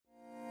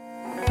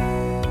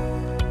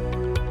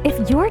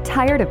If you're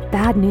tired of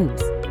bad news,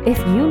 if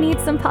you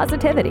need some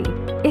positivity,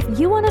 if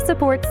you want to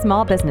support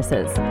small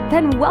businesses,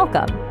 then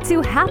welcome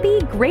to Happy,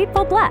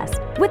 Grateful, Blessed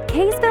with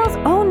Kaysville's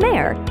own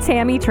mayor,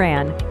 Tammy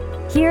Tran.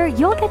 Here,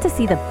 you'll get to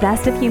see the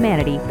best of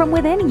humanity from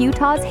within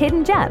Utah's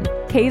hidden gem,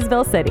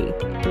 Kaysville City.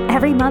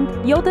 Every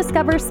month, you'll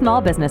discover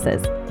small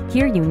businesses,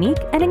 hear unique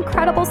and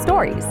incredible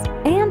stories,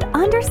 and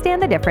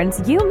understand the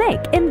difference you make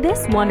in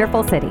this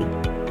wonderful city.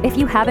 If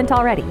you haven't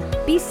already,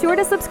 be sure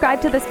to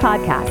subscribe to this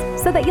podcast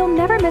so that you'll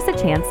never miss a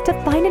chance to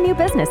find a new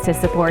business to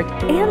support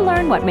and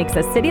learn what makes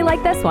a city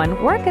like this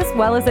one work as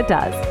well as it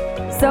does.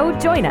 So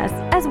join us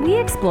as we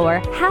explore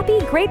Happy,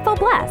 Grateful,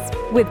 Blessed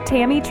with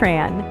Tammy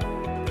Tran.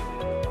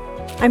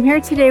 I'm here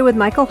today with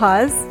Michael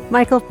Hawes.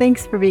 Michael,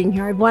 thanks for being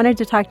here. I've wanted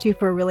to talk to you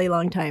for a really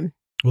long time.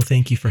 Well,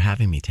 thank you for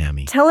having me,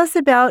 Tammy. Tell us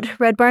about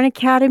Red Barn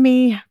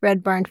Academy,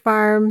 Red Barn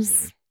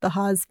Farms, the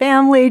Hawes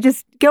family.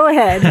 Just go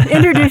ahead.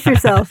 Introduce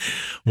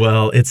yourself.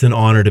 Well, it's an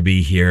honor to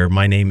be here.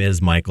 My name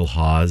is Michael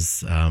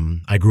Hawes.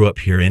 I grew up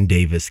here in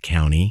Davis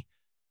County.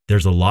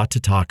 There's a lot to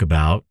talk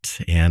about,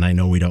 and I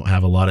know we don't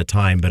have a lot of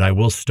time, but I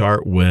will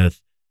start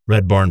with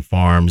Red Barn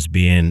Farms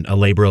being a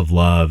labor of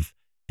love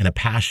and a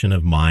passion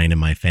of mine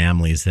and my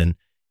family's. And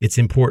it's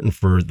important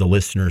for the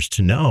listeners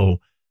to know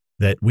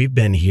that we've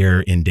been here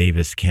in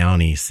Davis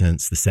County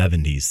since the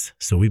 70s.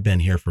 So we've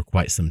been here for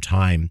quite some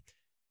time.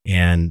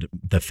 And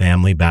the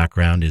family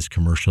background is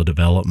commercial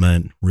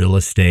development, real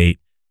estate.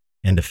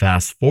 And to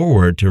fast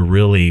forward to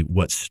really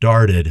what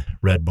started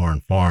Red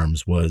Barn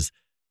Farms was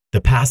the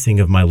passing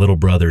of my little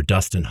brother,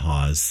 Dustin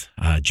Hawes,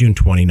 June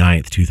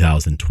 29th,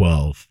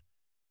 2012.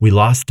 We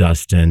lost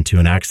Dustin to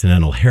an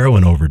accidental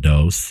heroin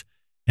overdose.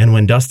 And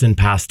when Dustin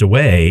passed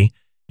away,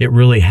 it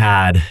really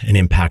had an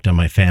impact on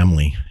my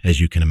family, as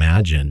you can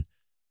imagine.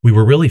 We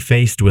were really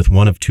faced with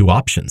one of two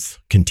options: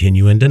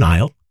 continue in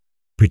denial,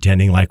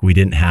 pretending like we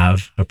didn't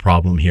have a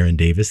problem here in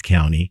Davis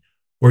County,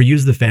 or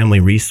use the family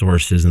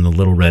resources in the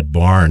little red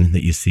barn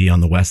that you see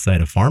on the west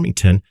side of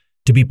Farmington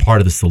to be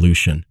part of the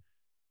solution.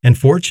 And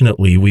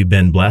fortunately, we've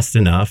been blessed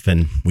enough,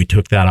 and we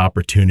took that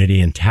opportunity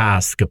and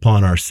task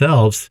upon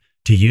ourselves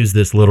to use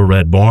this little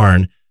red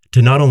barn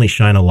to not only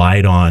shine a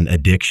light on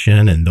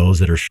addiction and those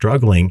that are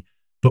struggling,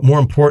 but more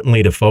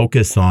importantly, to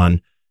focus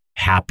on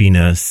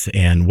happiness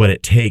and what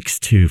it takes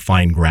to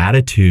find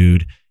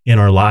gratitude in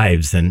our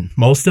lives. And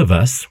most of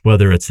us,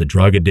 whether it's a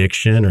drug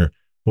addiction or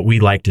what we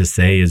like to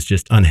say is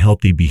just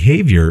unhealthy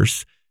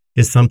behaviors,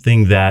 is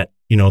something that,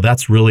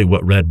 that's really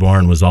what Red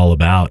Barn was all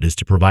about, is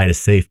to provide a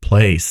safe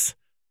place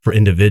for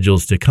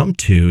individuals to come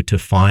to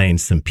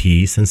find some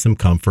peace and some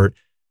comfort,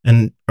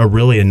 and a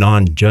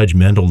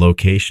non-judgmental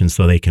location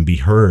so they can be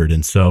heard.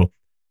 And so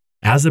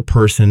as a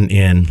person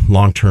in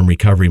long-term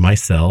recovery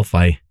myself,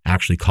 I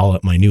actually call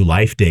it my new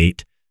life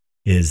date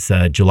is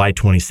July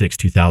 26,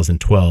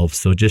 2012.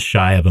 So just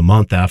shy of a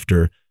month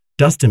after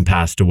Dustin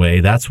passed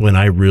away, that's when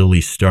I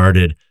really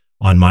started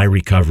on my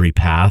recovery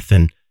path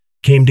and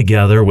came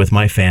together with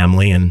my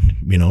family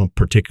and,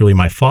 particularly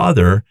my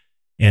father.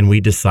 And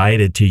we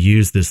decided to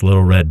use this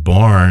little red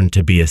barn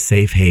to be a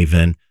safe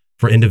haven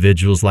for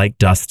individuals like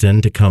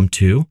Dustin to come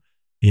to,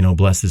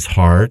 bless his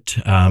heart,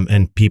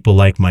 and people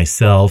like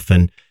myself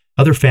and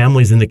other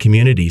families in the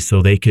community,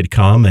 so they could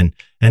come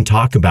and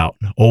talk about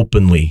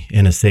openly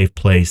in a safe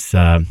place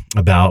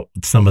about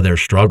some of their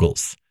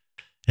struggles.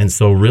 And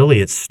so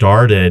really it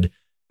started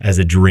as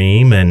a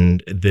dream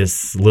and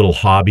this little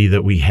hobby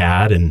that we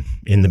had. And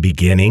in the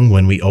beginning,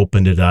 when we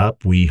opened it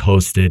up, we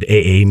hosted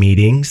AA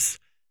meetings,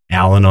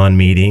 Al-Anon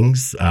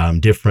meetings,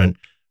 different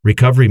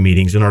recovery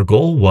meetings. And our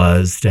goal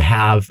was to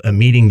have a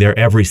meeting there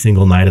every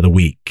single night of the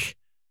week.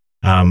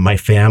 My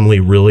family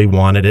really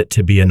wanted it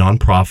to be a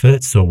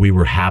nonprofit, so we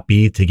were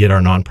happy to get our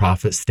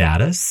nonprofit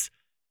status,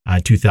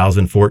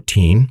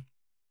 2014.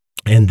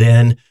 And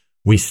then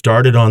we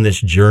started on this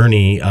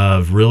journey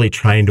of really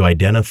trying to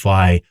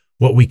identify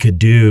what we could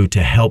do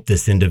to help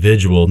this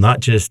individual, not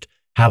just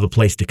have a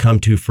place to come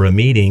to for a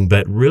meeting,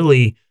 but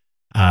really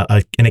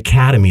an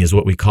academy is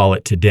what we call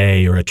it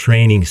today, or a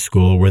training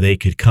school where they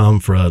could come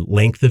for a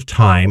length of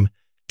time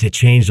to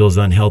change those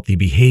unhealthy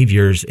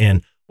behaviors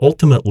and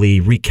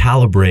ultimately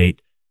recalibrate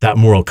that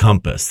moral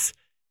compass.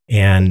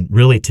 And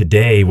really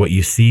today, what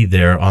you see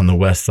there on the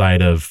west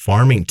side of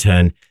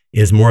Farmington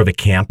is more of a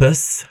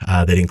campus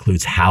that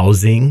includes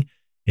housing.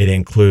 It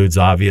includes,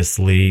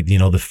 obviously,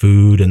 the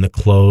food and the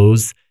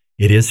clothes.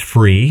 It is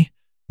free,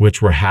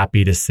 which we're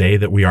happy to say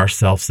that we are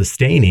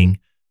self-sustaining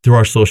through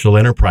our social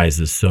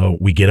enterprises. So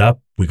we get up,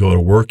 we go to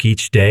work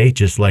each day,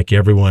 just like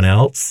everyone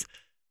else.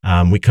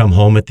 We come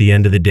home at the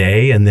end of the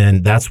day, and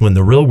then that's when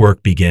the real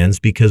work begins,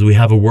 because we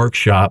have a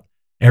workshop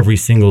every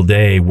single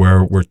day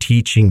where we're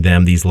teaching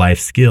them these life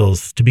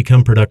skills to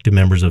become productive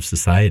members of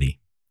society.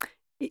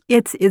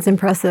 It's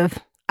impressive.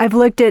 I've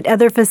looked at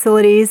other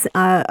facilities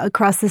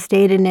across the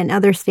state and in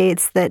other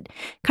states that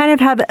kind of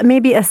have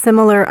maybe a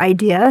similar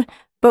idea,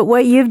 but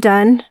what you've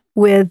done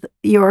with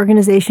your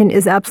organization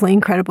is absolutely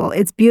incredible.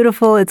 It's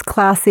beautiful. It's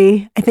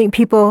classy. I think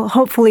people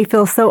hopefully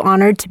feel so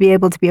honored to be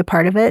able to be a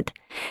part of it.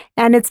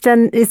 And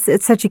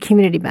it's such a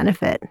community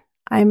benefit.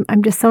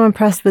 I'm just so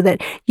impressed with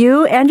it.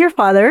 You and your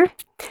father,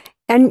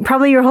 and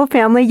probably your whole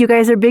family, you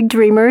guys are big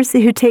dreamers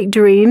who take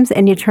dreams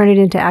and you turn it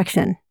into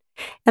action.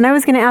 And I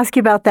was going to ask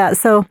you about that.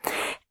 So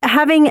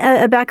having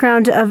a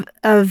background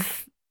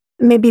of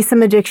maybe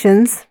some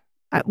addictions,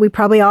 we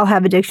probably all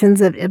have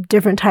addictions of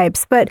different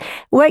types, but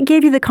what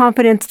gave you the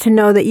confidence to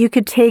know that you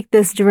could take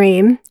this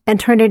dream and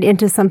turn it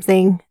into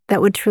something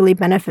that would truly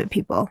benefit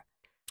people?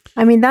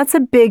 I mean, that's a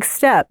big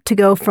step to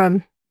go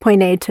from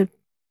point A to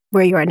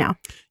where you are now.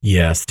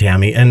 Yes,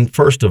 Tammy. And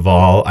first of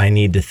all, I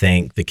need to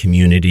thank the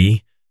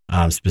community,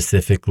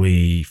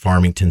 specifically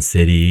Farmington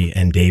City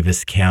and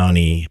Davis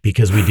County,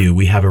 because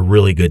we have a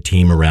really good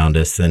team around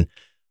us. And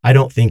I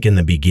don't think in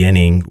the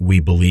beginning we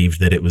believed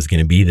that it was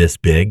going to be this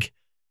big.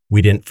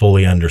 We didn't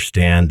fully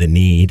understand the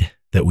need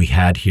that we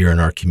had here in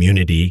our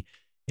community.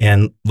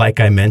 And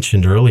like I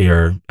mentioned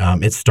earlier,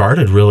 it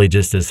started really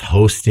just as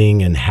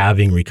hosting and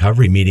having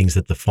recovery meetings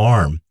at the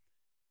farm.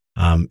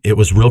 It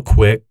was real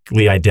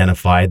quickly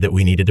identified that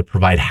we needed to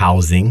provide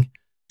housing.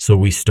 So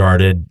we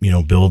started,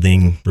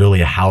 building really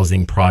a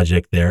housing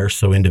project there.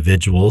 So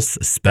individuals,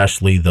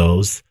 especially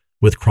those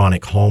with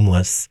chronic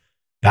homeless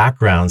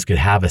backgrounds, could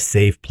have a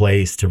safe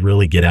place to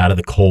really get out of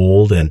the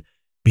cold and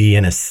be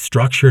in a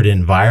structured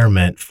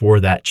environment for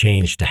that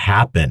change to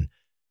happen.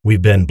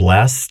 We've been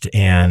blessed,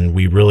 and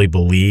we really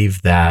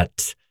believe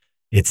that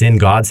it's in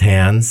God's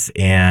hands,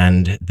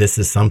 and this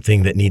is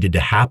something that needed to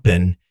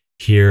happen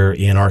here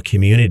in our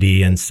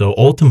community. And so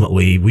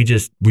ultimately,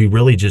 we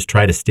really just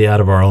try to stay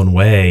out of our own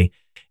way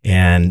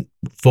and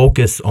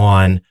focus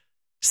on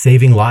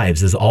saving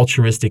lives, as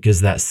altruistic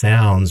as that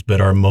sounds, but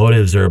our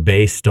motives are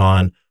based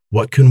on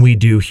what can we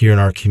do here in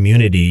our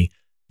community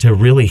to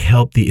really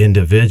help the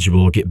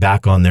individual get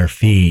back on their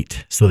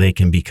feet so they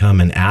can become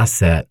an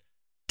asset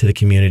to the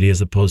community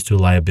as opposed to a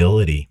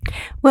liability.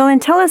 Well,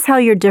 and tell us how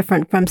you're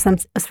different from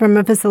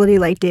a facility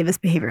like Davis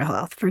Behavioral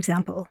Health, for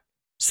example.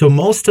 So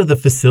most of the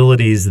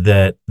facilities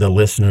that the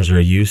listeners are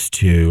used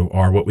to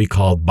are what we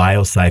call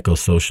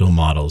biopsychosocial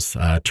models,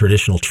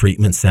 traditional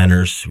treatment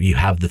centers. You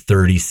have the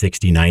 30,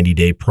 60,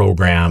 90-day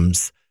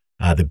programs,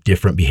 the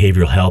different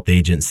behavioral health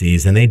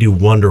agencies, and they do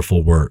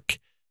wonderful work.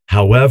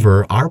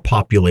 However, our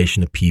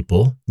population of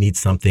people needs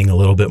something a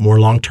little bit more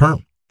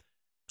long-term.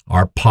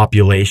 Our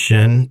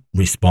population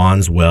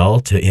responds well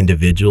to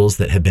individuals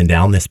that have been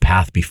down this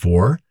path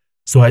before.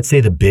 So I'd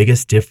say the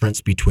biggest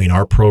difference between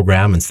our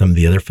program and some of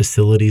the other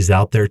facilities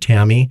out there,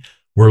 Tammy,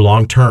 we're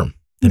long-term.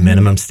 The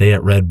minimum stay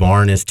at Red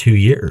Barn is 2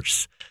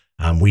 years.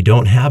 We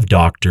don't have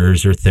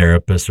doctors or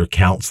therapists or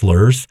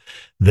counselors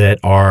that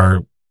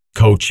are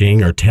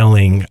coaching or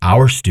telling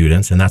our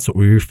students, and that's what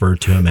we refer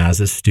to them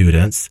as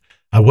students,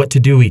 what to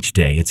do each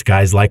day. It's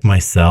guys like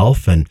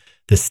myself and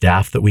the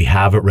staff that we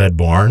have at Red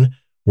Barn.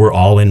 We're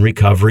all in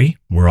recovery.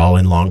 We're all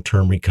in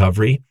long-term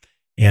recovery.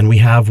 And we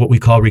have what we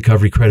call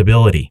recovery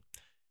credibility.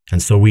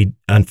 And so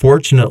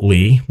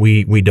unfortunately,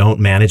 we don't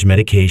manage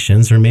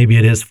medications, or maybe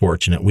it is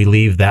fortunate. We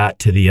leave that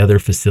to the other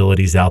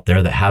facilities out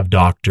there that have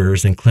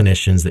doctors and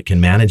clinicians that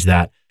can manage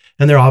that.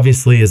 And there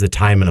obviously is a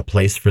time and a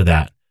place for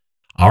that.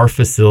 Our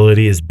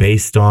facility is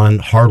based on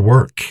hard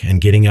work and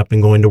getting up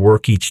and going to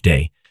work each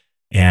day,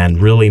 and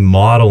really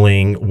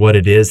modeling what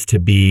it is to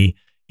be,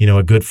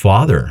 a good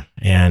father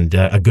and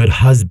a good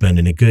husband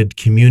and a good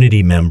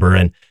community member.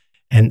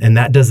 And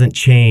that doesn't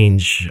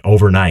change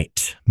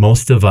overnight.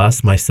 Most of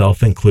us,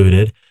 myself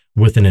included,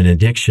 with an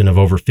addiction of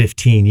over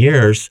 15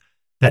 years,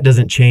 that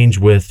doesn't change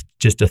with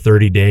just a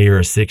 30-day or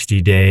a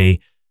 60-day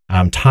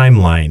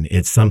timeline.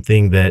 It's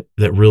something that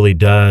really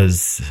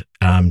does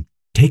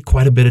take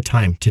quite a bit of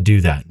time to do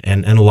that,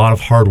 and a lot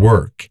of hard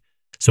work.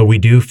 So we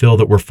do feel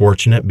that we're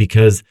fortunate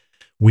because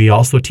we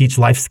also teach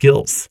life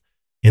skills.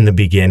 In the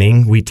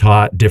beginning, we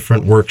taught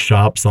different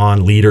workshops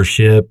on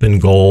leadership and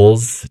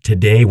goals.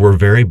 Today, we're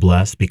very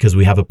blessed because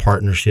we have a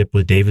partnership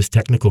with Davis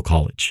Technical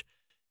College.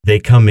 They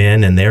come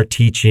in and they're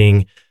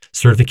teaching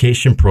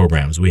certification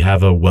programs. We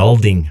have a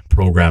welding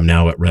program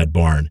now at Red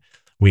Barn.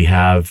 We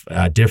have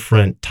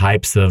different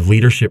types of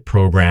leadership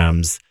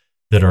programs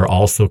that are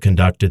also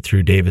conducted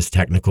through Davis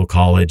Technical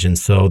College. And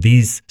so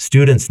these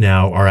students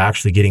now are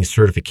actually getting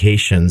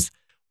certifications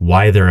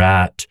while they're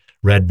at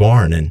Red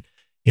Barn. And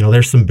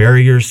there's some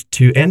barriers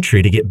to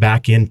entry to get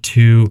back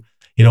into,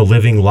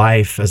 living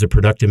life as a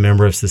productive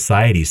member of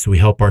society. So we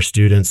help our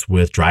students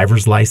with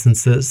driver's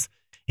licenses,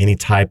 any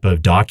type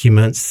of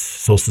documents,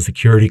 Social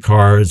Security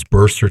cards,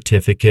 birth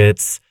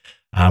certificates.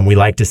 We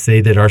like to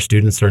say that our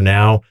students are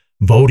now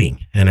voting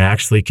and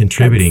actually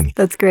contributing.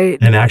 That's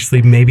great. And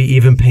actually maybe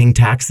even paying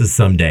taxes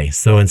someday.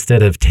 So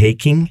instead of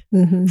taking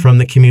from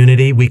the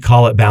community, we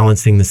call it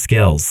balancing the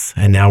scales.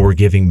 And now we're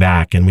giving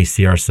back, and we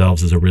see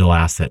ourselves as a real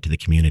asset to the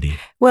community.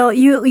 Well,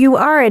 you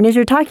are. And as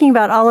you're talking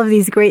about all of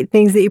these great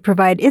things that you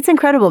provide, it's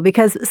incredible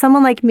because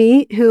someone like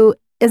me who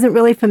isn't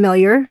really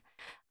familiar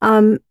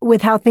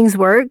with how things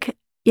work,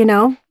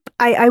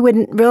 I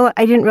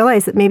didn't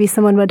realize that maybe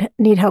someone would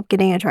need help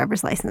getting a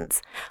driver's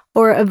license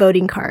or a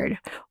voting card,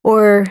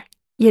 or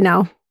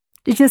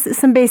just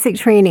some basic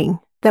training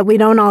that we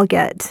don't all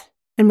get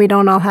and we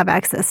don't all have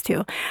access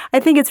to. I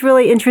think it's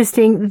really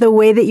interesting the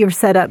way that you're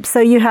set up. So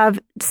you have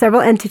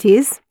several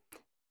entities.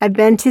 I've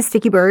been to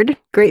Sticky Bird,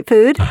 great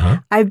food.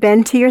 I've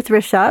been to your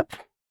thrift shop.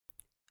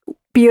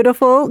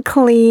 Beautiful,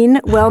 clean,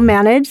 well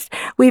managed.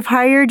 We've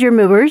hired your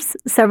movers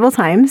several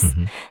times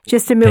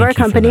just to move our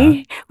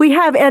company. We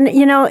have, and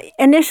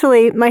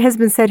initially my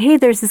husband said, "Hey,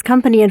 there's this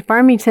company in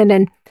Farmington,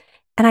 and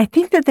I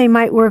think that they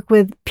might work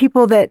with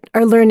people that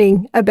are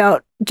learning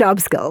about job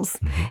skills."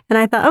 And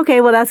I thought, okay,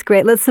 well that's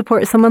great. Let's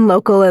support someone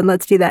local and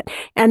let's do that.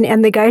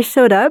 And the guys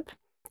showed up,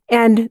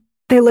 and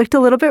they looked a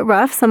little bit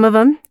rough, some of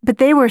them, but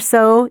they were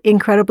so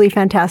incredibly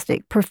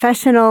fantastic.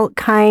 Professional,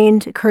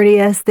 kind,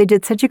 courteous. They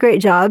did such a great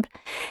job.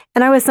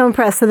 And I was so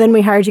impressed. So then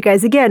we hired you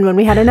guys again when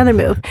we had another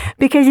move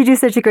because you do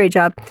such a great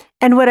job.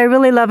 And what I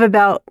really love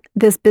about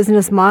this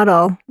business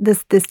model,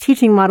 this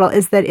teaching model,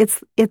 is that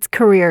it's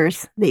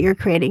careers that you're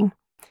creating.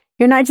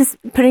 You're not just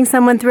putting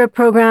someone through a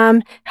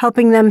program,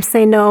 helping them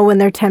say no when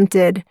they're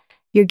tempted.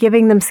 You're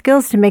giving them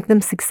skills to make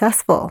them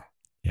successful.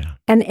 Yeah.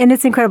 And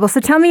it's incredible.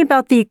 So tell me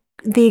about the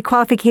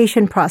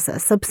qualification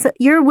process. So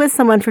you're with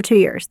someone for 2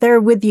 years.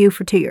 They're with you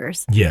for 2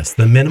 years. Yes,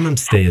 the minimum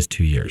stay is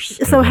 2 years.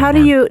 So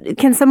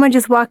can someone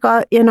just walk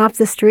in off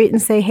the street and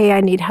say, "Hey,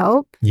 I need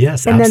help"?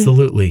 Yes,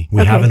 absolutely.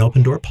 We have an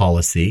open door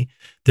policy.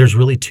 There's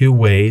really 2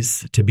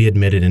 ways to be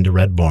admitted into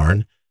Red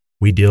Barn.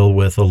 We deal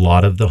with a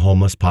lot of the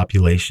homeless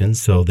population,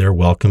 so they're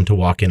welcome to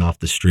walk in off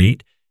the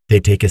street. They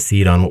take a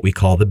seat on what we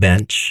call the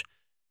bench.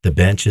 The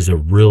bench is a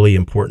really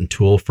important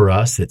tool for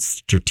us. It's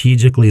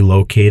strategically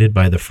located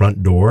by the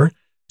front door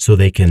so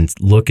they can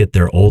look at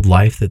their old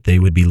life that they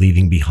would be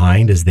leaving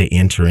behind as they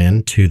enter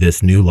into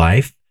this new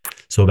life.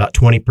 So about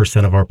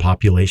 20% of our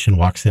population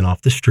walks in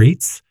off the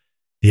streets.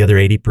 The other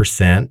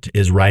 80%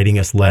 is writing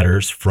us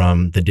letters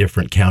from the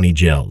different county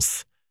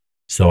jails.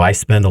 So I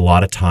spend a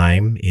lot of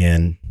time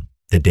in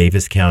the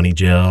Davis County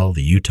Jail,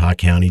 the Utah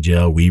County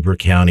Jail, Weber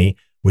County.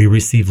 We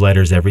receive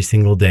letters every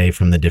single day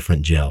from the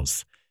different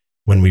jails.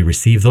 When we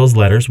receive those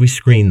letters, we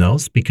screen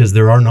those because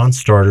there are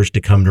non-starters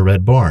to come to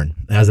Red Barn.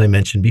 As I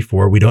mentioned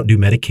before, we don't do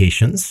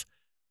medications.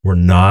 We're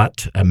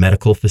not a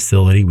medical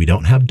facility. We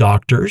don't have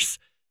doctors.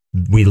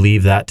 We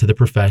leave that to the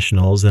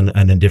professionals and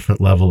a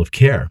different level of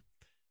care.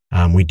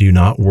 We do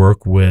not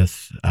work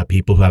with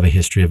people who have a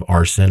history of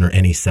arson or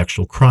any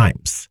sexual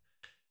crimes.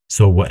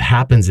 So what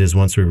happens is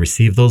once we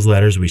receive those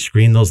letters, we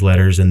screen those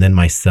letters, and then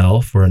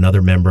myself or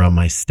another member on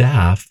my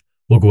staff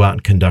will go out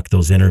and conduct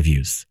those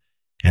interviews.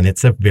 And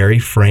it's a very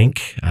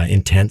frank,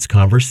 intense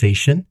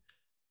conversation.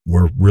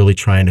 We're really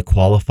trying to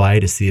qualify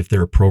to see if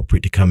they're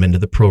appropriate to come into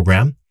the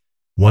program.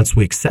 Once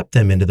we accept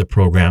them into the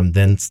program,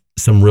 then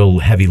some real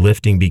heavy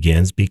lifting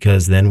begins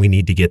because then we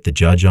need to get the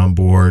judge on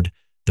board,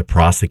 the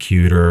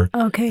prosecutor,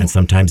 and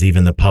sometimes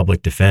even the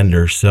public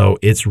defender. So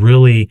it's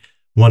really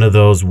one of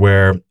those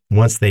where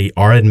once they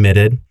are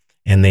admitted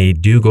and they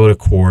do go to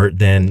court,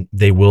 then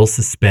they will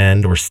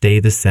suspend or stay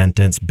the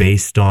sentence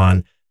based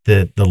on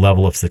the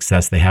level of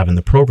success they have in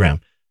the program.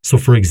 So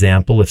for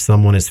example, if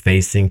someone is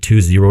facing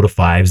 2 0 to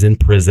 5s in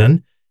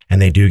prison and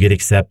they do get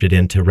accepted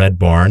into Red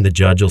Barn, the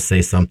judge will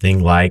say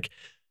something like,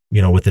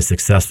 with the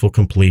successful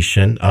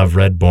completion of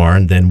Red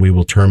Barn, then we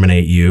will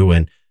terminate you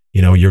and,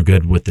 you're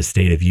good with the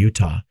state of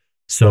Utah.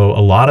 So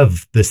a lot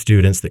of the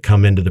students that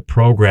come into the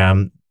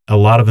program, a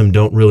lot of them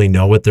don't really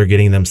know what they're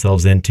getting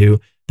themselves into.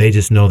 They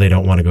just know they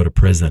don't want to go to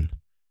prison.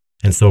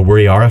 And so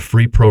we are a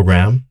free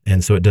program,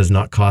 and so it does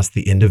not cost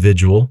the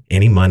individual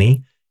any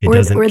money. Or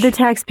the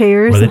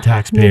taxpayers. Or the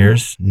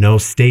taxpayers. No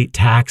state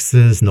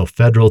taxes, no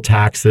federal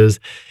taxes.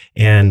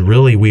 And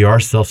really, we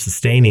are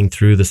self-sustaining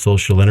through the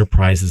social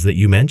enterprises that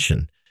you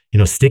mentioned.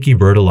 Sticky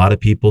Bird, a lot of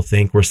people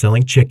think we're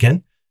selling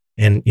chicken.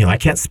 And, I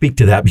can't speak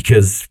to that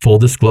because, full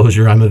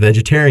disclosure, I'm a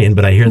vegetarian,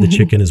 but I hear the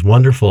chicken is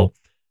wonderful.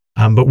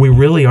 But we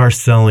really are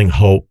selling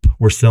hope.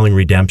 We're selling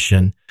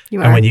redemption.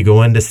 And when you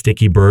go into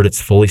Sticky Bird, it's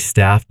fully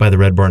staffed by the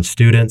Red Barn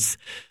students.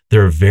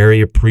 They're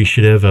very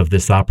appreciative of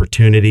this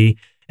opportunity.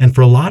 And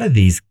for a lot of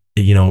these,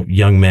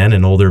 young men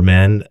and older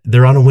men,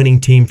 they're on a winning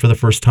team for the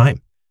first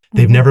time.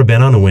 They've never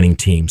been on a winning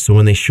team. So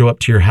when they show up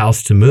to your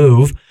house to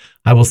move,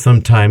 I will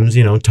sometimes,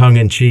 tongue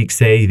in cheek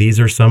say, these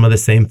are some of the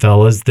same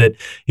fellas that,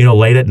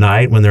 late at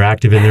night when they're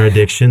active in their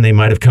addiction, they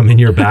might have come in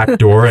your back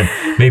door and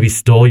maybe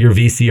stole your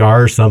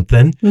VCR or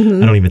something. I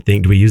don't even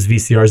think, do we use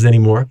VCRs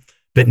anymore?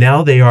 But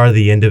now they are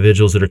the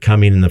individuals that are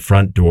coming in the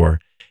front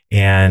door,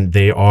 and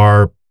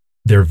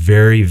they're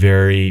very,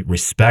 very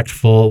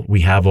respectful.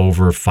 We have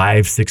over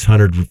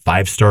 600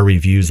 5-star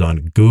reviews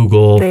on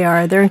Google.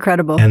 They're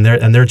incredible. And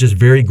they're just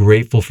very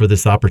grateful for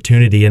this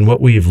opportunity. And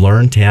what we've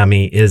learned,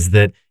 Tammy, is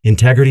that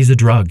integrity is a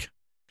drug.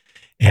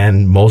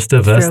 And most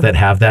of us that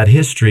have that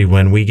history,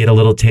 when we get a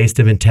little taste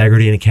of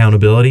integrity and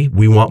accountability,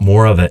 we want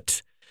more of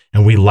it.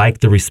 And we like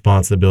the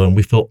responsibility, and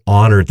we feel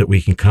honored that we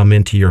can come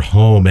into your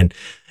home. And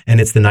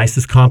it's the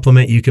nicest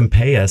compliment you can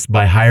pay us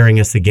by hiring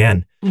us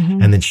again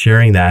and then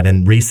sharing that.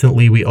 And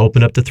recently we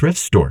opened up the thrift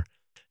store.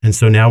 And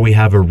so now we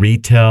have a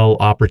retail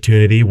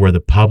opportunity where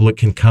the public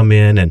can come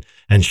in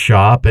and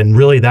shop. And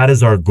really that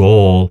is our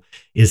goal,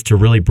 is to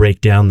really break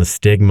down the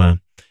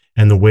stigma.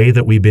 And the way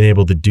that we've been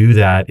able to do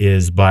that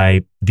is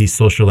by these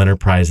social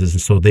enterprises.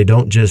 And so they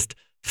don't just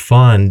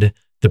fund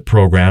the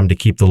program to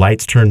keep the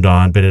lights turned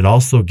on, but it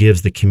also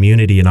gives the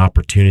community an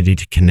opportunity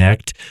to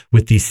connect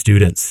with these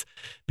students,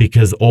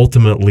 because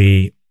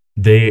ultimately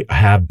they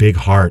have big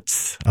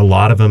hearts. A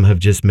lot of them have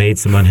just made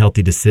some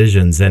unhealthy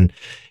decisions. And,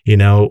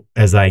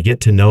 as I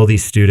get to know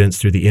these students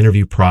through the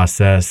interview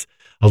process,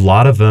 a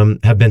lot of them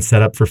have been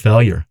set up for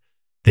failure.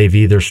 They've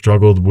either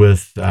struggled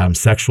with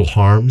sexual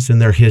harms in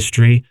their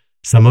history.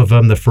 Some of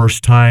them, the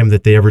first time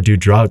that they ever do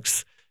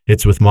drugs,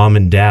 it's with mom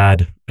and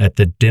dad at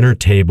the dinner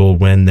table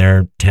when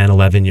they're 10,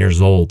 11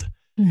 years old.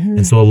 Mm-hmm.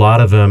 And so a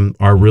lot of them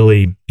are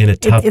really in a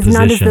tough position. It's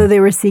not as though they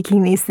were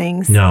seeking these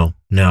things. No.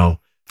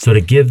 So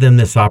to give them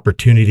this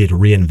opportunity to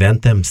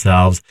reinvent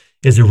themselves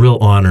is a real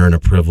honor and a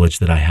privilege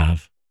that I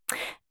have.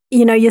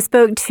 You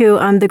spoke to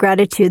the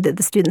gratitude that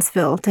the students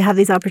feel to have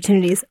these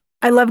opportunities.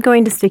 I love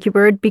going to Sticky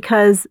Bird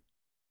because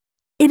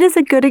it is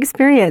a good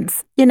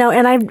experience, and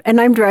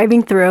I'm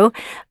driving through,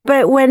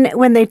 but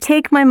when they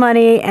take my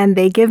money and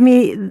they give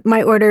me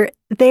my order,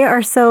 they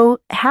are so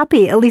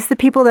happy, at least the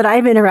people that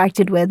I've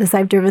interacted with as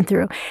I've driven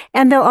through.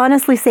 And they'll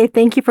honestly say,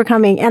 thank you for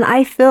coming. And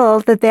I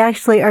feel that they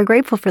actually are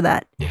grateful for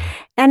that. Yeah.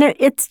 And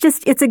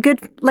it's a good,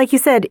 like you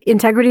said,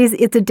 integrity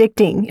it's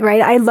addicting,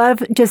 right? I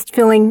love just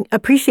feeling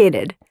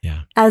appreciated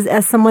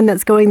as someone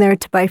that's going there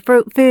to buy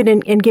food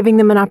and giving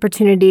them an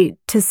opportunity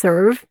to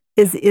serve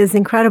is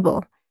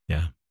incredible.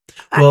 Yeah.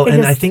 Well,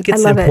 I think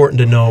it's important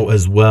to know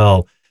as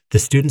well, the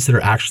students that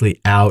are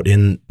actually out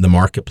in the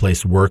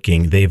marketplace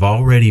working, they've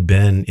already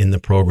been in the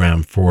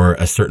program for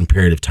a certain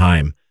period of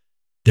time.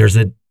 There's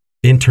an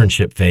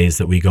internship phase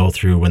that we go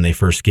through when they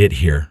first get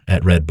here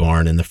at Red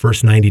Barn. In the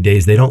first 90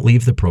 days, they don't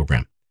leave the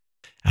program.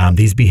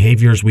 These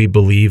behaviors, we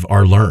believe,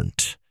 are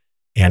learned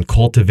and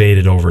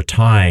cultivated over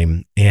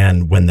time.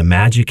 And when the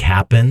magic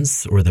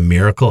happens or the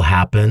miracle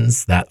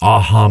happens, that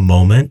aha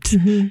moment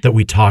that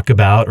we talk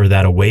about or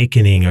that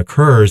awakening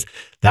occurs,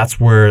 that's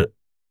where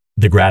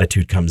the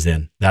gratitude comes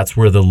in. That's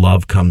where the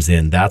love comes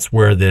in. That's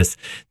where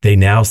they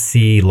now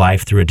see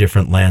life through a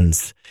different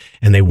lens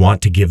and they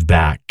want to give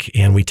back.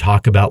 And we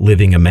talk about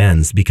living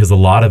amends because a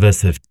lot of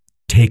us have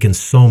taken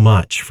so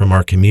much from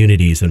our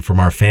communities and from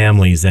our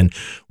families, and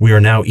we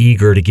are now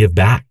eager to give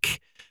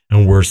back.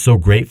 And we're so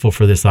grateful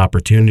for this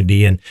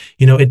opportunity. And,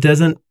 it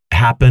doesn't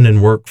happen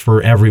and work for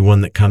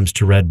everyone that comes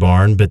to Red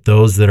Barn, but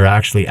those that are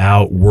actually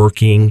out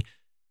working,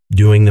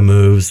 doing the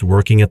moves,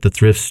 working at the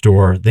thrift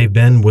store, they've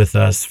been with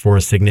us for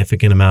a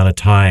significant amount of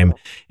time.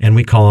 And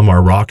we call them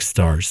our rock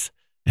stars.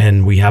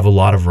 And we have a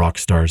lot of rock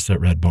stars at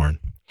Red Barn.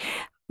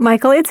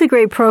 Michael, it's a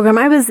great program.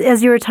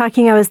 as you were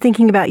talking, I was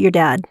thinking about your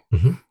dad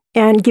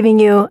and giving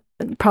you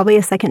probably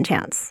a second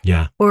chance,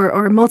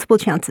 or multiple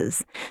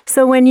chances.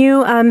 So when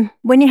you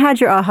had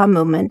your aha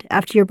moment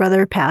after your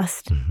brother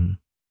passed,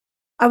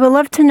 I would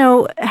love to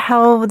know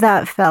how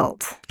that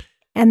felt.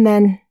 And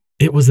then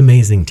it was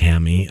amazing,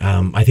 Tammy.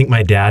 I think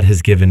my dad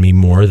has given me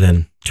more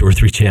than 2 or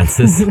 3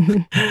 chances.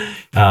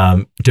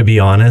 To be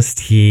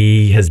honest,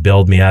 he has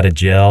bailed me out of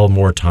jail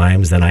more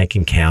times than I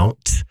can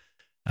count.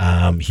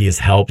 He has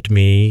helped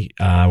me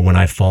when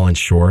I've fallen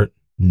short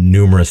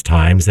numerous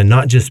times, and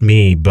not just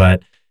me,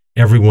 but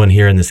everyone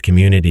here in this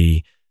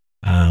community.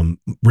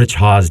 Rich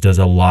Haas does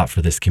a lot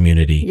for this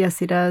community. Yes,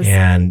 he does.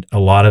 And a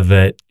lot of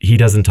it he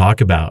doesn't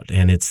talk about,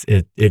 and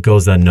it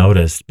goes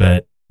unnoticed.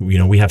 But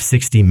we have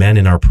 60 men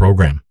in our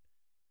program,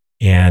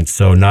 and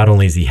so not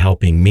only is he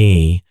helping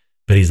me,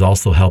 but he's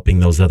also helping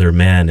those other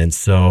men. And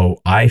so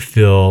I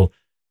feel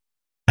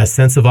a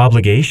sense of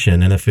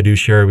obligation and a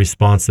fiduciary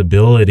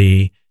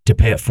responsibility to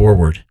pay it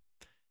forward.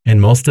 And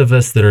most of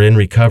us that are in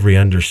recovery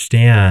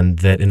understand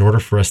that in order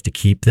for us to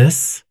keep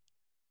this,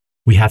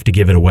 we have to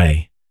give it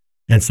away.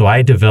 And so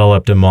I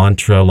developed a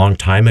mantra a long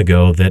time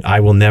ago that I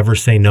will never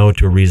say no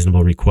to a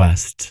reasonable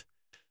request.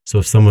 So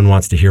if someone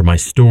wants to hear my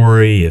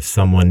story, if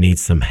someone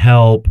needs some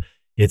help,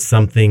 it's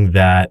something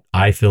that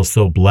I feel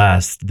so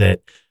blessed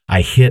that I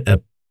hit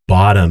a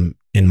bottom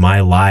in my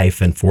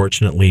life. And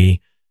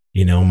fortunately,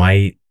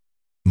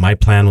 my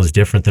plan was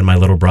different than my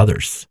little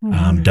brother's.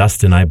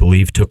 Dustin, I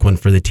believe, took one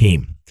for the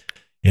team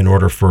in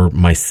order for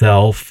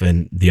myself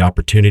and the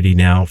opportunity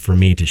now for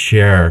me to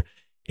share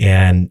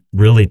and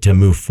really to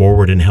move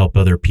forward and help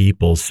other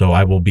people. So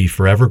I will be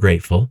forever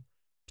grateful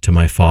to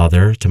my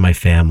father, to my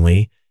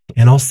family.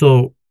 And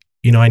also,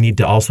 I need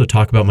to also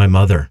talk about my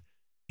mother.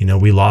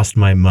 We lost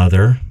my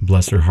mother,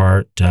 bless her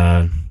heart.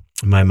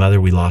 My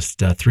mother, we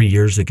lost 3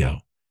 years ago.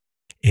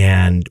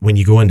 And when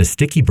you go into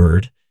Sticky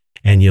Bird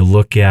and you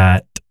look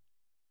at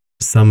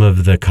some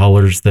of the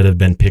colors that have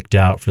been picked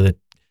out for the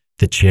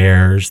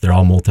chairs, they're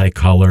all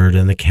multicolored,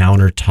 and the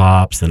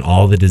countertops and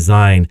all the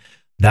design,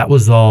 that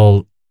was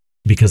all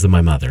because of my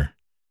mother.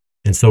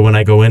 And so when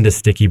I go into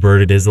Sticky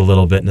Bird, it is a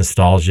little bit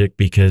nostalgic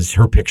because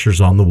her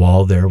picture's on the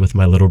wall there with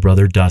my little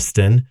brother,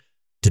 Dustin,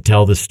 to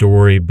tell the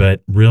story.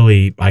 But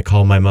really, I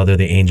call my mother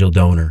the angel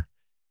donor.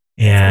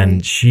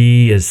 And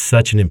she is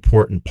such an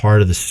important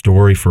part of the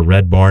story for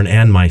Red Barn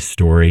and my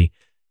story.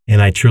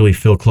 And I truly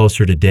feel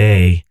closer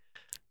today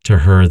to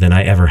her than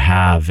I ever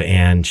have.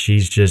 And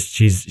she's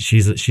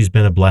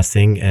been a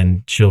blessing,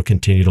 and she'll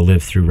continue to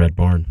live through Red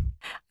Barn.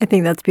 I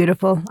think that's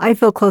beautiful. I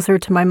feel closer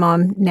to my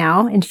mom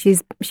now, and she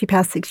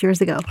passed 6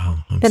 years ago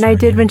than I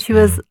did when she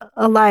was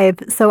alive.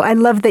 So I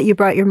love that you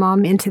brought your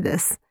mom into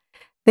this.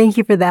 Thank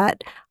you for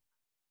that.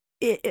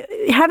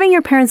 Having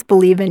your parents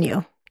believe in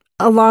you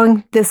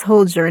along this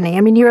whole journey.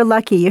 I mean, you're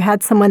lucky. You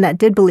had someone that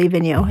did believe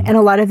in you, and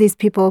a lot of these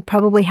people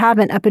probably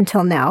haven't up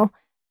until now,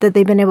 that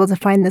they've been able to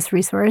find this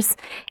resource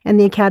and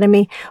the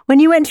academy. When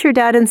you went to your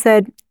dad and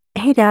said,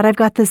 "Hey, Dad, I've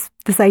got this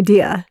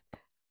idea,"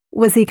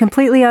 was he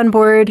completely on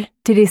board?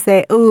 Did he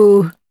say,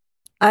 "Ooh,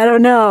 I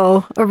don't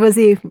know," or was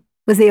he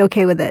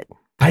okay with it?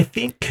 I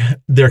think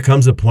there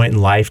comes a point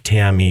in life,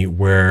 Tammy,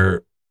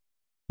 where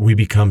we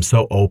become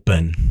so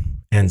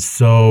open and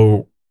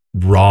so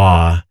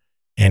raw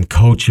and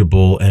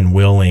coachable and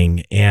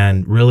willing.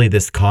 And really,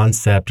 this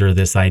concept or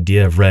this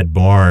idea of Red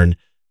Barn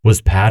was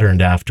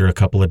patterned after a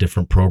couple of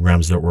different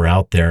programs that were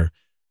out there.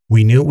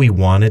 We knew we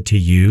wanted to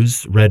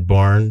use Red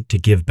Barn to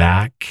give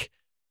back.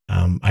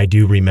 I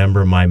do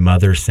remember my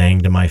mother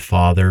saying to my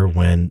father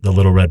when the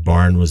Little Red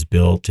Barn was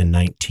built in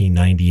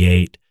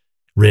 1998,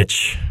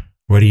 "Rich,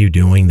 what are you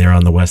doing there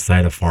on the west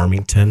side of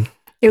Farmington?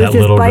 It was that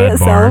just Little by Red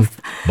Barn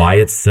itself. by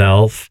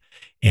itself."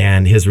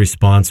 And his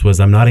response was,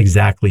 "I'm not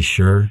exactly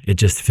sure. It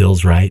just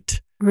feels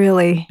right."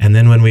 Really? And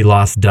then when we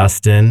lost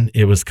Dustin,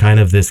 it was kind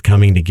of this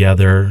coming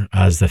together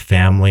as a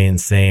family and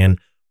saying,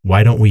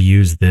 why don't we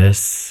use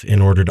this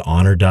in order to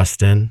honor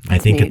Dustin? I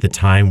think neat. at the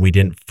time we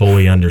didn't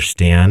fully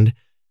understand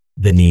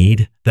the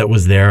need that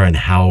was there and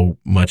how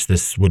much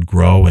this would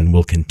grow and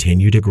will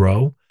continue to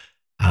grow.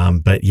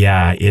 But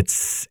yeah,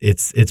 it's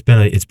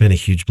been a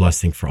huge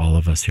blessing for all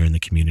of us here in the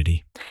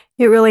community.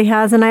 It really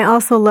has. And I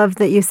also love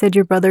that you said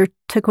your brother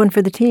took one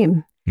for the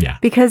team. Yeah.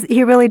 Because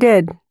he really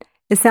did.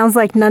 It sounds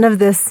like none of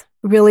this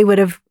really would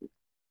have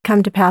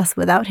come to pass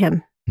without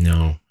him.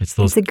 No, it's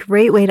those It's a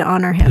great way to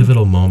honor him.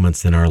 pivotal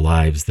moments in our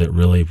lives that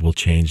really will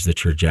change the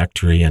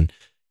trajectory. And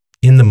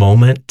in the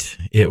moment,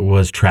 it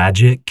was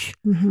tragic.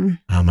 Mm-hmm.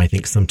 I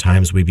think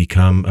sometimes we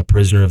become a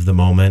prisoner of the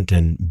moment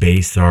and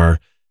base our,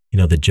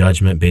 the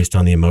judgment based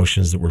on the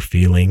emotions that we're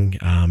feeling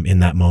in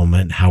that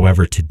moment.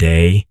 However,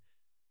 today,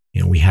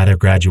 we had a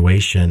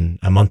graduation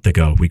a month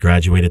ago. We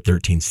graduated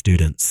 13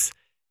 students.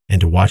 And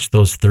to watch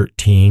those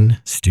 13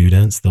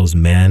 students, those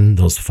men,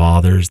 those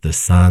fathers, the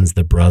sons,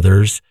 the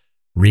brothers,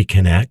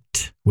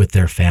 reconnect with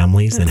their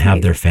families and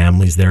have their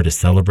families there to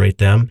celebrate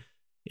them.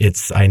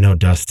 I know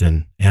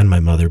Dustin and my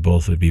mother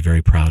both would be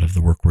very proud of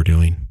the work we're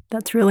doing.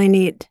 That's really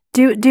neat.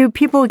 Do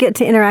people get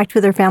to interact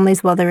with their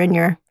families while they're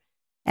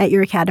at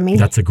your academy?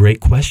 That's a great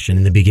question.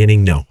 In the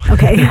beginning, no.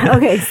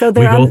 Okay. So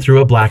we go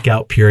through a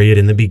blackout period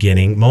in the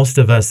beginning. Most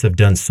of us have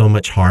done so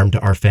much harm to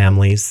our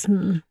families.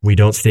 We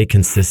don't stay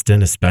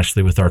consistent,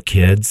 especially with our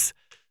kids.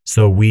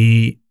 So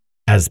we,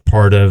 as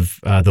part of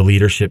the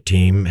leadership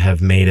team,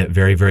 have made it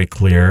very, very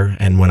clear.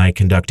 And when I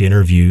conduct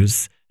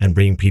interviews and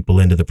bring people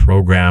into the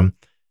program,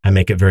 I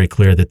make it very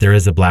clear that there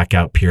is a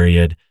blackout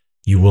period.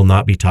 You will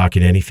not be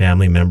talking to any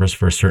family members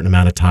for a certain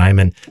amount of time,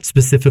 and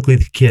specifically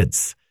the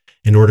kids.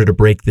 In order to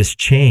break this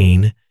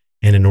chain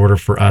and in order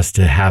for us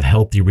to have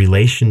healthy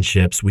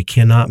relationships, we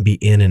cannot be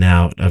in and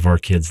out of our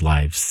kids'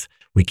 lives.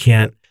 We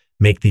can't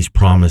make these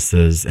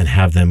promises and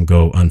have them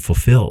go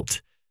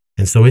unfulfilled.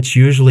 And so it's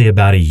usually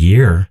about a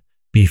year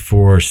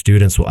before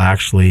students will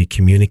actually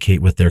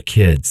communicate with their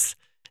kids.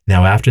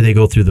 Now, after they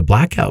go through the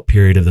blackout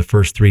period of the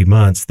first 3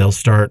 months, they'll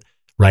start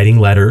writing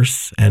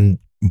letters and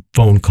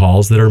phone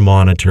calls that are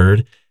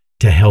monitored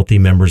to healthy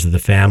members of the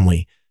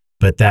family.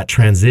 But that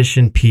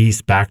transition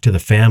piece back to the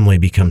family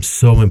becomes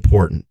so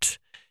important.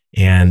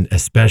 And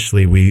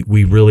especially we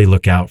really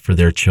look out for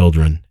their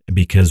children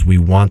because we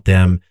want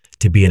them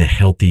to be in a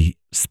healthy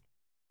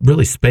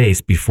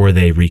space before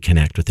they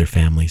reconnect with their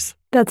families.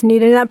 That's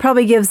neat. And that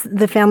probably gives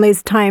the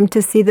families time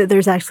to see that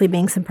there's actually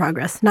being some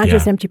progress, not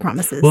just empty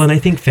promises. Well, and I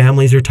think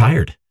families are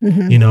tired.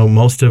 Mm-hmm.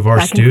 Most of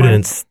our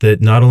students,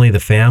 that not only the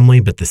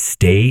family, but the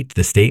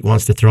state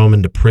wants to throw them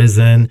into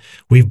prison.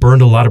 We've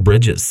burned a lot of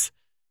bridges.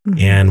 Mm-hmm.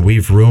 And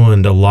we've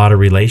ruined a lot of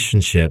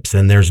relationships,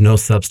 and there's no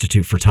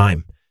substitute for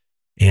time.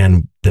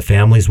 And the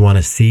families want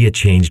to see a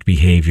changed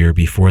behavior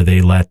before they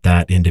let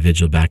that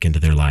individual back into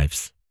their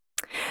lives.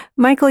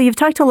 Michael, you've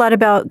talked a lot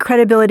about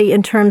credibility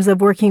in terms of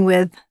working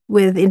with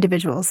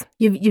individuals.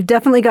 You've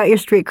definitely got your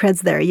street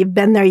creds there. You've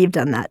been there, you've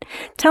done that.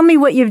 Tell me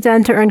what you've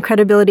done to earn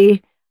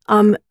credibility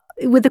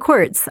with the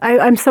courts.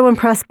 I'm so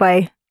impressed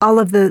by all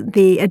of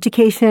the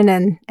education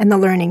and the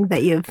learning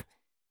that you've.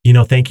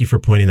 Thank you for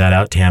pointing that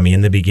out, Tammy.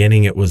 In the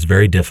beginning, it was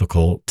very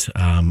difficult.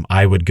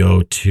 I would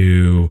go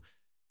to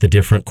the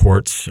different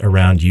courts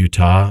around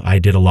Utah. I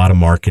did a lot of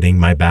marketing.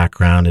 My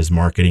background is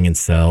marketing and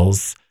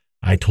sales.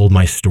 I told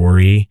my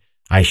story.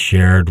 I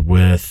shared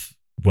with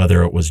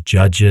whether it was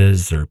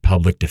judges or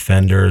public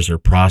defenders or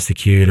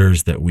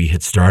prosecutors that we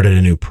had started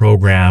a new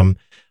program.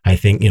 I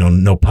think,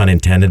 no pun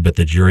intended, but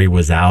the jury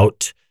was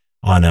out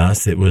on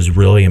us. It was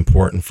really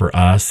important for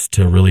us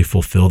to really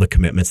fulfill the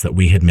commitments that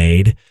we had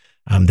made.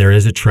 There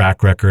is a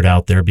track record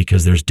out there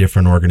because there's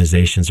different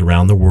organizations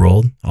around the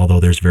world, although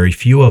there's very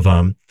few of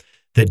them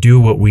that do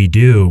what we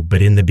do.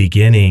 But in the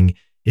beginning,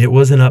 it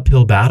was an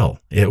uphill battle.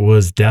 It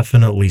was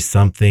definitely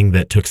something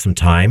that took some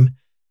time.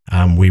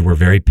 We were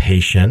very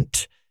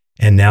patient.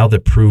 And now the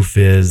proof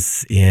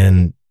is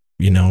in,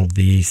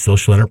 the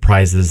social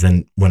enterprises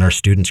and when our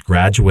students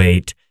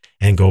graduate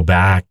and go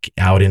back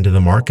out into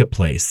the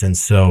marketplace. And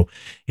so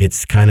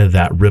it's kind of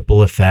that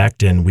ripple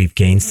effect, and we've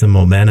gained some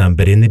momentum.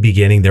 But in the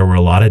beginning, there were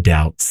a lot of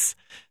doubts.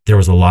 There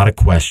was a lot of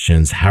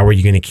questions. How are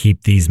you going to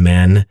keep these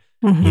men,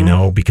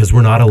 because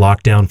we're not a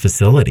lockdown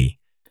facility.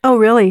 Oh,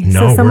 really?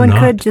 No, so someone we're not.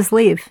 could just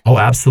leave. Oh,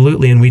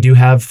 absolutely. And we do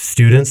have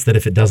students that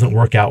if it doesn't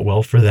work out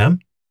well for them,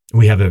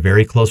 we have a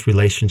very close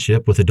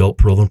relationship with adult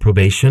parole and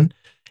probation.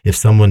 If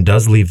someone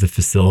does leave the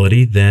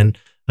facility, then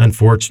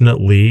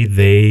unfortunately,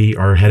 they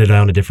are headed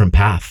down a different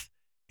path.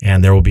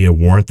 And there will be a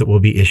warrant that will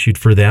be issued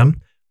for them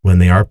when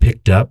they are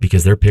picked up,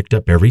 because they're picked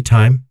up every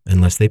time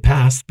unless they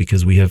pass,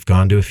 because we have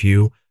gone to a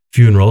few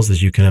funerals,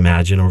 as you can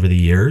imagine, over the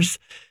years.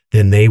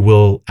 Then they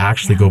will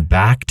actually go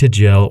back to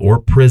jail or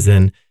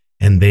prison,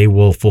 and they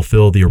will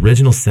fulfill the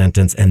original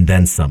sentence and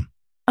then some.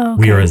 Okay.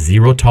 We are a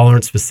zero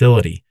tolerance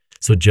facility.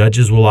 So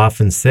judges will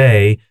often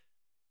say,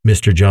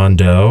 Mr. John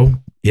Doe,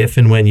 if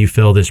and when you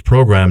fill this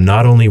program,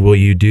 not only will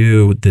you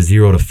do the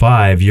 0 to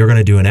 5, you're going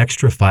to do an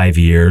extra 5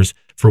 years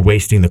for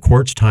wasting the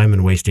court's time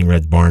and wasting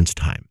Red Barn's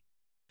time.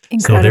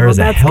 Incredible. So there is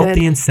a That's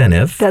healthy good.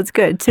 incentive That's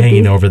good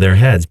hanging over their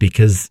heads,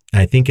 because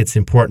I think it's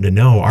important to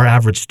know our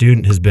average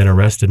student has been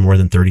arrested more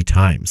than 30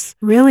 times,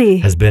 Really?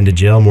 has been to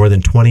jail more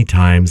than 20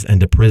 times, and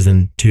to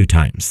prison 2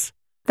 times.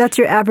 That's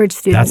your average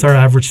student. That's our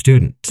average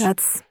student.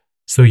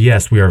 So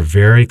yes, we are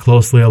very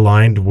closely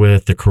aligned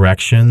with the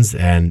corrections,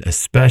 and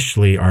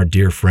especially our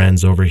dear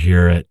friends over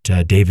here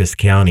at Davis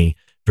County,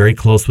 very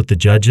close with the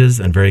judges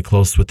and very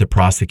close with the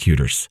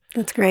prosecutors.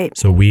 That's great.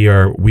 So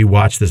we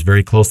watch this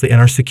very closely, and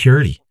our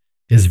security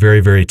is very,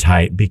 very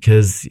tight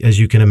because, as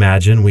you can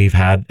imagine, we've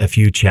had a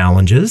few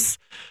challenges,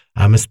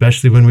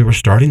 especially when we were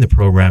starting the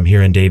program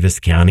here in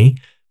Davis County,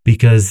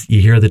 because you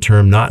hear the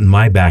term "not in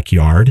my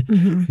backyard."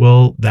 Mm-hmm.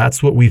 Well,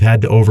 that's what we've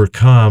had to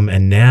overcome.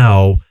 And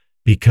now,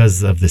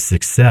 because of the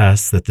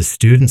success that the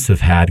students have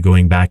had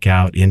going back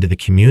out into the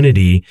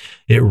community,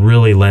 it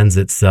really lends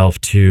itself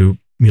to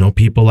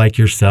people like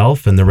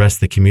yourself and the rest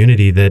of the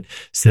community that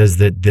says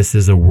that this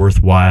is a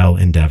worthwhile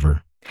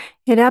endeavor.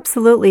 It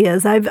absolutely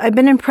is. I've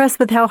been impressed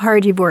with how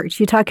hard you've worked.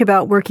 You talk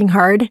about working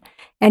hard,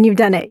 and you've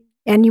done it.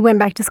 And you went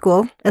back to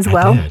school as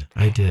well.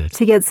 I did.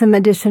 To get some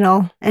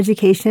additional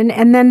education.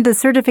 And then the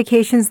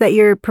certifications that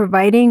you're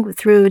providing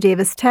through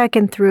Davis Tech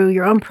and through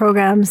your own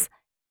programs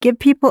give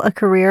people a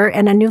career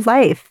and a new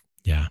life.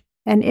 Yeah.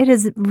 And it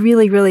is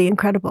really, really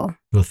incredible.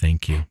 Well,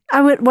 thank you.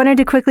 I wanted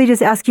to quickly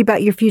just ask you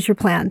about your future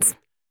plans.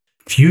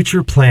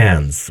 Future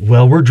plans.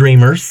 Well, we're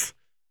dreamers.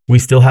 We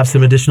still have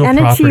some additional and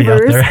property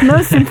achievers. out there.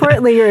 Most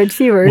importantly, you're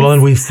achievers. Well,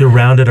 and we've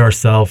surrounded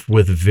ourselves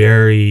with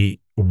very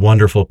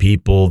wonderful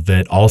people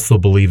that also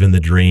believe in the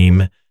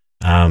dream.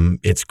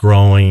 It's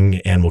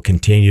growing and will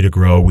continue to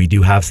grow. We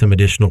do have some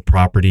additional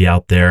property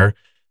out there.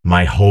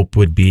 My hope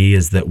would be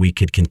is that we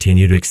could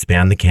continue to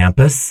expand the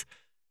campus.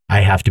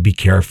 I have to be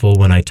careful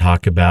when I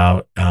talk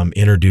about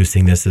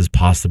introducing this as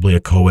possibly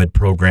a co-ed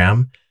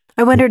program.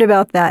 I wondered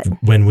about that.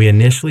 When we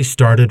initially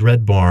started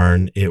Red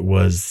Barn,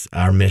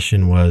 our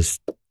mission was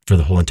for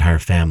the whole entire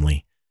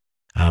family.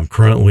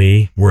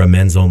 Currently, we're a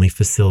men's only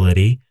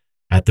facility.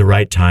 At the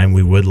right time,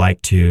 we would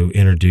like to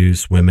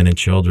introduce women and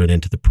children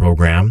into the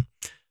program.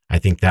 I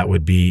think that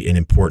would be an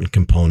important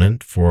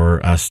component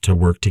for us to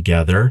work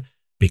together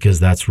because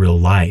that's real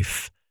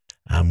life.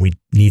 We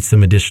need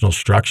some additional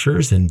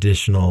structures and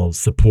additional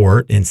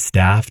support and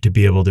staff to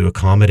be able to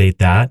accommodate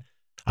that.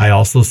 I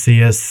also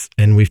see us,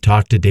 and we've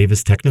talked to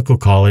Davis Technical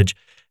College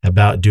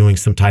about doing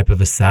some type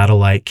of a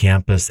satellite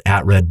campus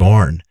at Red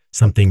Barn,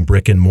 something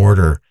brick and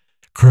mortar.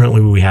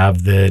 Currently, we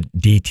have the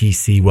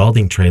DTC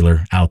welding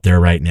trailer out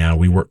there right now.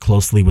 We work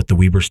closely with the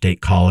Weber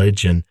State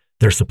College and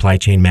their supply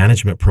chain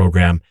management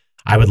program.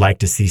 I would like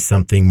to see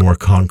something more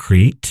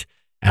concrete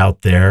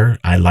out there.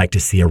 I'd like to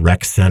see a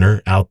rec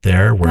center out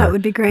there where that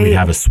would be great. We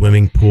have a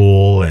swimming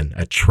pool and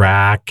a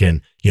track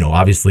and,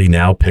 obviously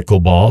now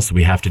pickleball. So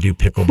we have to do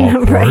pickleball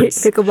courts. Right,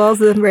 pickleball's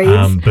the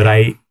rage. But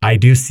I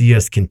do see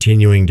us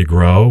continuing to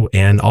grow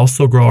and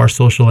also grow our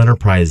social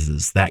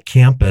enterprises. That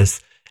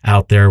campus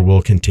out there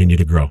will continue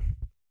to grow.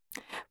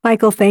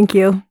 Michael, thank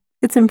you.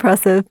 It's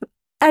impressive.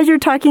 As you're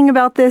talking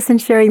about this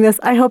and sharing this,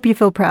 I hope you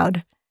feel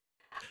proud.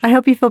 I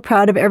hope you feel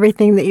proud of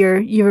everything that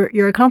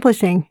you're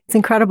accomplishing. It's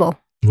incredible.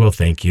 Well,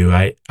 thank you.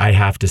 I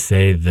have to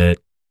say that,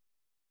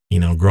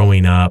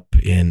 growing up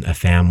in a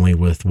family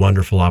with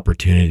wonderful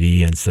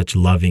opportunity and such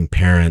loving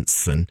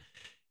parents, and,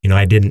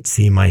 I didn't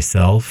see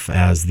myself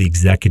as the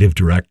executive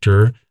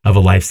director of a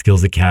Life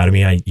Skills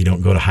Academy. You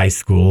don't go to high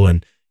school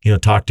and,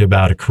 talk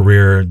about a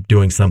career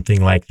doing something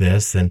like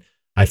this. And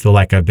I feel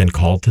like I've been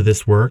called to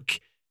this work,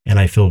 and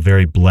I feel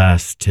very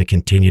blessed to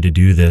continue to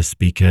do this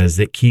because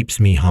it keeps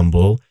me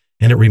humble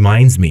and it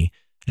reminds me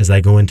as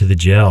I go into the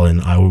jail,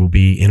 and I will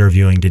be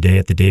interviewing today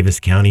at the Davis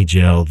County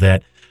Jail,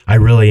 that I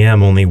really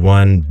am only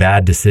one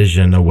bad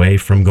decision away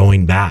from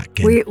going back.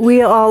 And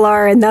we all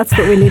are, and that's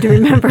what we need to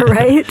remember,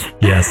 right?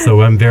 Yes,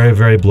 so I'm very,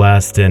 very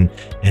blessed and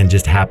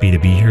just happy to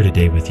be here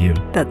today with you.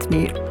 That's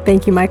neat.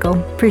 Thank you, Michael.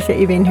 Appreciate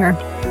you being here.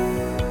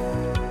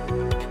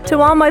 To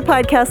all my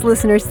podcast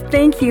listeners,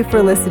 thank you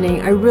for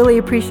listening. I really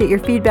appreciate your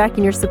feedback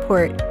and your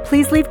support.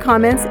 Please leave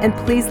comments and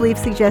please leave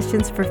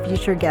suggestions for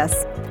future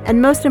guests.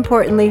 And most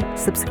importantly,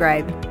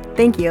 subscribe.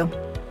 Thank you.